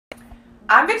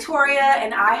I'm Victoria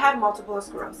and I have multiple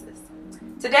sclerosis.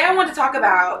 Today I want to talk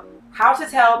about how to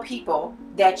tell people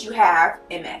that you have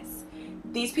MS.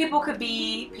 These people could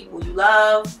be people you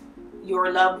love,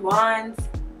 your loved ones,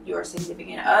 your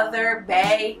significant other,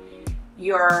 bae,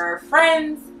 your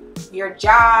friends, your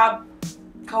job,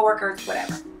 coworkers,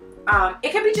 whatever.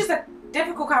 It could be just a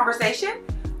difficult conversation,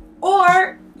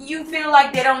 or you feel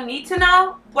like they don't need to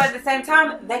know, but at the same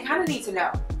time, they kind of need to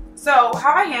know. So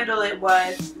how I handle it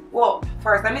was, well,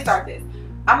 first let me start this.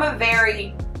 I'm a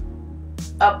very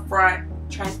upfront,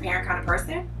 transparent kind of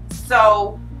person.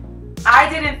 So I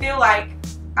didn't feel like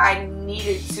I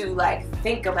needed to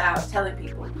think about telling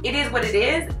people. It is what it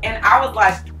is, and I was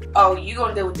like, oh, you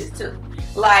gonna deal with this too.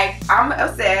 I'm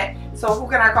upset, so who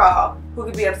can I call who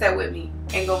could be upset with me,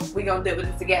 and we gonna deal with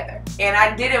this together. And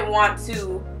I didn't want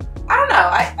to, I don't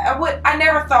know, I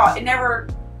never thought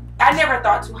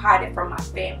to hide it from my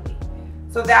family.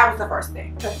 So that was the first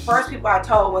thing. The first people I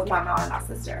told was my mom and my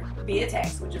sister via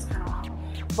text, which is kind of hard.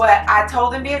 But I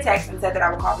told them via text and said that I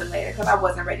would call them later because I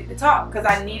wasn't ready to talk, because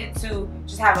I needed to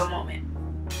just have a moment.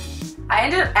 I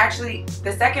ended up actually,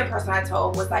 the second person I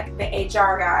told was the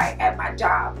HR guy at my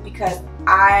job, because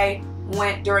I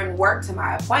went during work to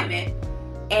my appointment,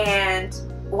 and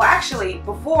well, actually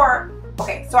before,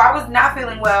 okay, so I was not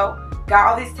feeling well, got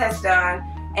all these tests done,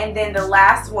 and then the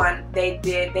last one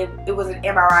it was an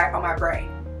MRI on my brain.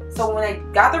 So when they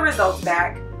got the results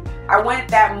back, I went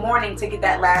that morning to get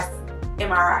that last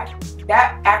MRI.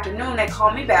 That afternoon they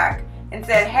called me back and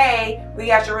said, hey, we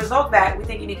got your results back, we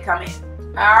think you need to come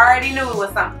in. I already knew it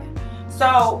was something.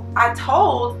 So I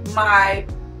told my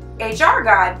HR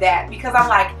guy that, because I'm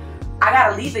like, I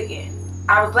gotta leave again.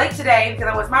 I was late today because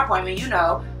I was my appointment,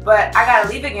 but I gotta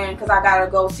leave again because I gotta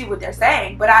go see what they're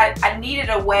saying. But I needed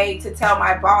a way to tell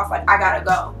my boss, I gotta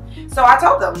go. So I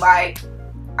told them, I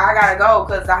gotta go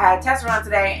because I had a test run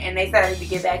today and they said I need to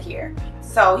get back here.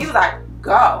 So he was like,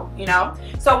 go,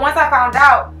 So once I found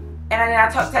out, and then I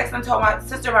texted and told my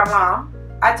sister, my mom,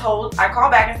 I called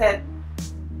back and said,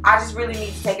 I just really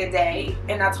need to take a day.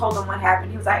 And I told him what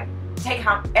happened. He was like, take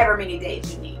however many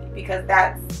days you need, because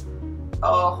that's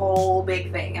a whole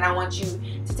big thing, and I want you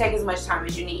to take as much time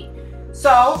as you need.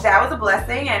 So that was a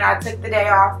blessing, and I took the day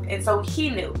off, and so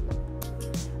he knew.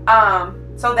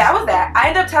 So that was that. I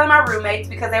ended up telling my roommates,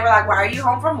 because they were like, why are you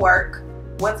home from work?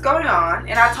 What's going on?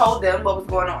 And I told them what was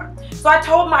going on. So I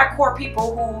told my core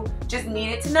people who just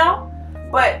needed to know,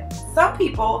 but some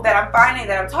people that I'm finding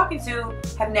that I'm talking to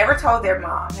have never told their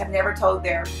mom, have never told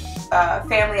their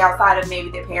family outside of maybe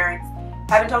their parents,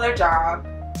 haven't told their job,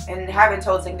 and haven't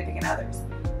told significant others.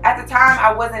 At the time,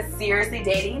 I wasn't seriously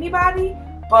dating anybody,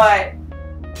 but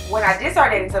when I did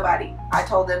start dating somebody, I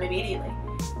told them immediately.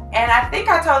 And I think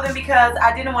I told them because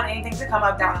I didn't want anything to come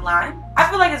up down the line. I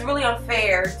feel like it's really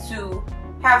unfair to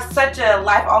have such a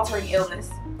life-altering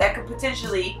illness that could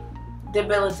potentially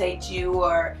debilitate you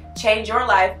or change your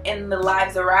life and the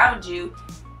lives around you,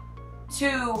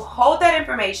 to hold that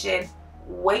information,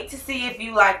 wait to see if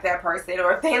you like that person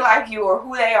or if they like you or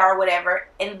who they are, whatever,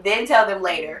 and then tell them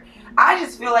later. I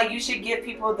just feel like you should give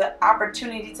people the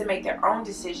opportunity to make their own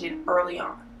decision early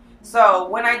on. So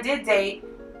when I did date,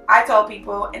 I told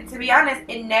people, and to be honest,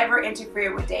 it never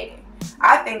interfered with dating.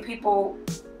 I think people,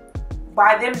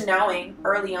 by them knowing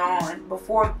early on,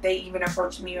 before they even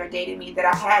approached me or dated me, that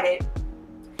I had it,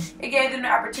 it gave them the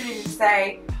opportunity to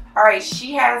say, all right,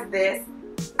 she has this.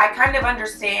 I kind of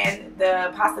understand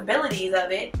the possibilities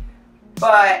of it,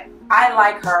 but I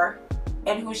like her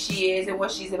and who she is and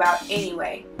what she's about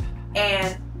anyway.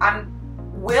 And I'm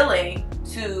willing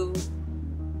to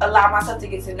allow myself to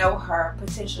get to know her,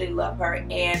 potentially love her,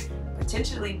 and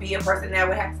potentially be a person that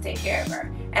would have to take care of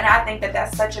her. And I think that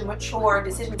that's such a mature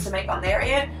decision to make on their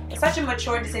end. It's such a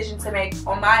mature decision to make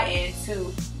on my end,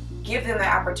 to give them the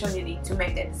opportunity to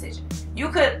make that decision. You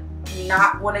could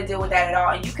not want to deal with that at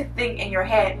all, and you could think in your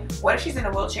head, what if she's in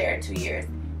a wheelchair in 2 years,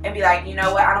 and be like, you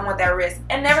know what, I don't want that risk,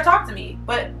 and never talk to me.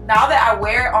 But now that I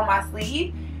wear it on my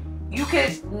sleeve, you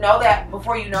could know that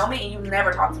before you know me, and you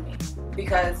never talk to me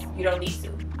because you don't need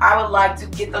to. I would like to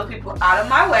get those people out of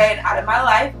my way and out of my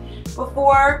life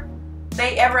before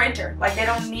they ever enter. They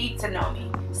don't need to know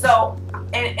me. So,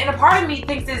 and a part of me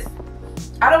thinks this,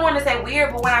 I don't want to say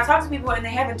weird, but when I talk to people and they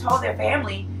haven't told their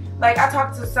family, I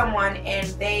talked to someone and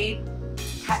they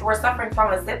were suffering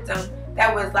from a symptom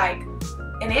that was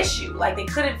an issue. They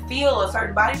couldn't feel a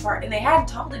certain body part and they hadn't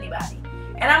told anybody.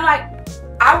 And I'm like,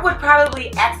 I would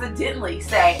probably accidentally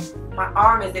say, my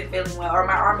arm isn't feeling well, or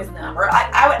my arm is numb, or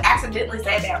I would accidentally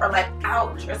say that, or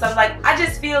ouch, or something. I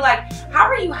just feel how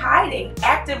are you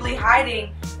actively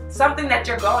hiding something that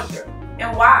you're going through?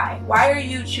 And why? Why are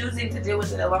you choosing to deal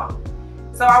with it alone?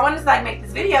 So I wanted to like make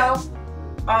this video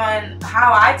on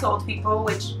how I told people,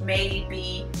 which may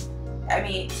be, I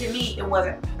mean, to me it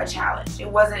wasn't a challenge. It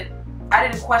wasn't, I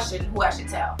didn't question who I should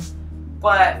tell.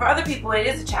 But for other people it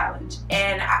is a challenge.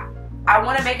 And I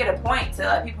want to make it a point to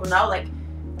let people know, like,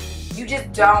 you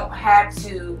just don't have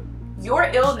to, your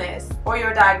illness or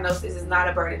your diagnosis is not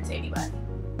a burden to anybody.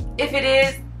 If it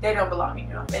is, they don't belong in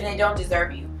your life and they don't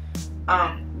deserve you.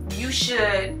 You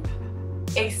should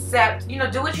accept, you know,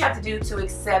 do what you have to do to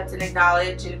accept and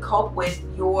acknowledge and cope with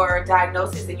your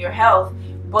diagnosis and your health,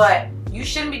 but you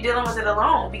shouldn't be dealing with it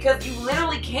alone, because you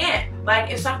literally can't.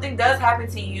 Like, if something does happen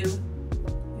to you,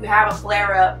 you have a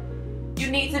flare-up,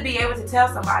 you need to be able to tell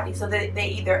somebody so that they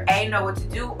either A, know what to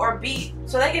do, or B,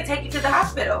 so they can take you to the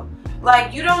hospital.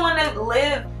 Like, you don't want to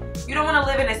live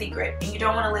in a secret, and you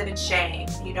don't want to live in shame,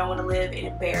 and you don't want to live in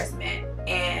embarrassment.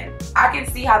 And I can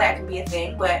see how that can be a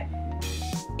thing, but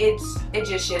it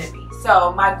just shouldn't be.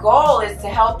 So my goal is to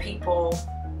help people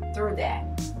through that.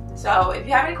 So if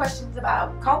you have any questions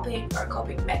about coping or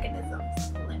coping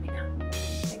mechanisms, let me know.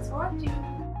 Thanks for watching.